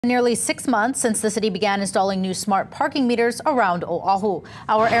Nearly 6 months since the city began installing new smart parking meters around Oahu.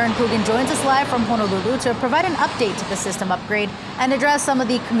 Our Aaron Coogan joins us live from Honolulu to provide an update to the system upgrade and address some of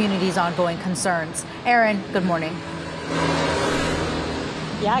the community's ongoing concerns. Aaron, good morning.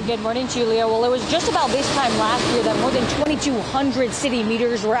 Yeah, good morning, Julia. Well, it was just about this time last year that more than 2,200 city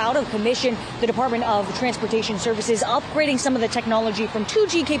meters were out of commission. The Department of Transportation Services upgrading some of the technology from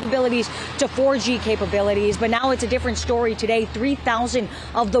 2G capabilities to 4G capabilities. But now it's a different story today. 3,000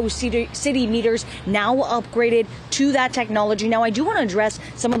 of those city meters now upgraded to that technology. Now, I do want to address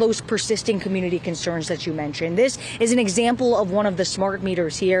some of those persisting community concerns that you mentioned. This is an example of one of the smart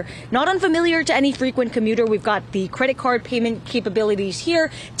meters here. Not unfamiliar to any frequent commuter. We've got the credit card payment capabilities here.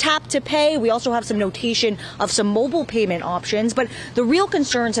 Tap to pay. We also have some notation of some mobile payment options, but the real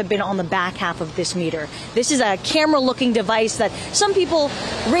concerns have been on the back half of this meter. This is a camera-looking device that some people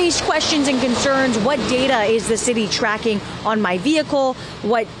raise questions and concerns. What data is the city tracking on my vehicle?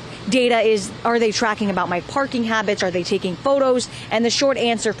 What data are they tracking about my parking habits? Are they taking photos? And the short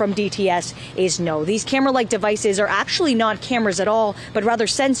answer from DTS is no. These camera-like devices are actually not cameras at all, but rather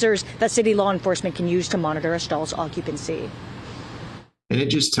sensors that city law enforcement can use to monitor a stall's occupancy. And it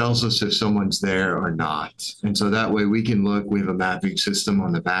just tells us if someone's there or not. And so that way we can look, we have a mapping system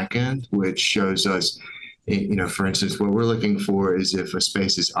on the back end, which shows us, for instance, what we're looking for is if a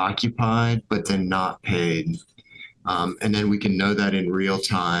space is occupied, but then not paid. And then we can know that in real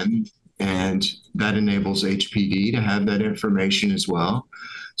time. And that enables HPD to have that information as well,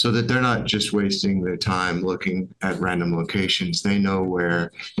 so that they're not just wasting their time looking at random locations. They know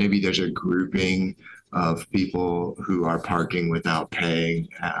where maybe there's a grouping of people who are parking without paying,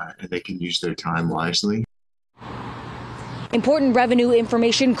 and they can use their time wisely. Important revenue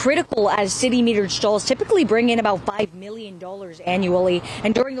information critical as city metered stalls typically bring in about $5 million annually.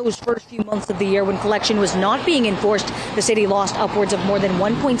 And during those first few months of the year when collection was not being enforced, the city lost upwards of more than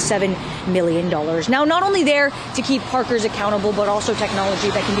 $1.7 million. Now, not only there to keep parkers accountable, but also technology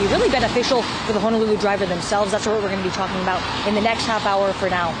that can be really beneficial for the Honolulu driver themselves. That's what we're going to be talking about in the next half hour. For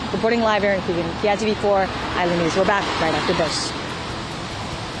now, reporting live, Aaron Coogan, PITV4 Island News. We're back right after this.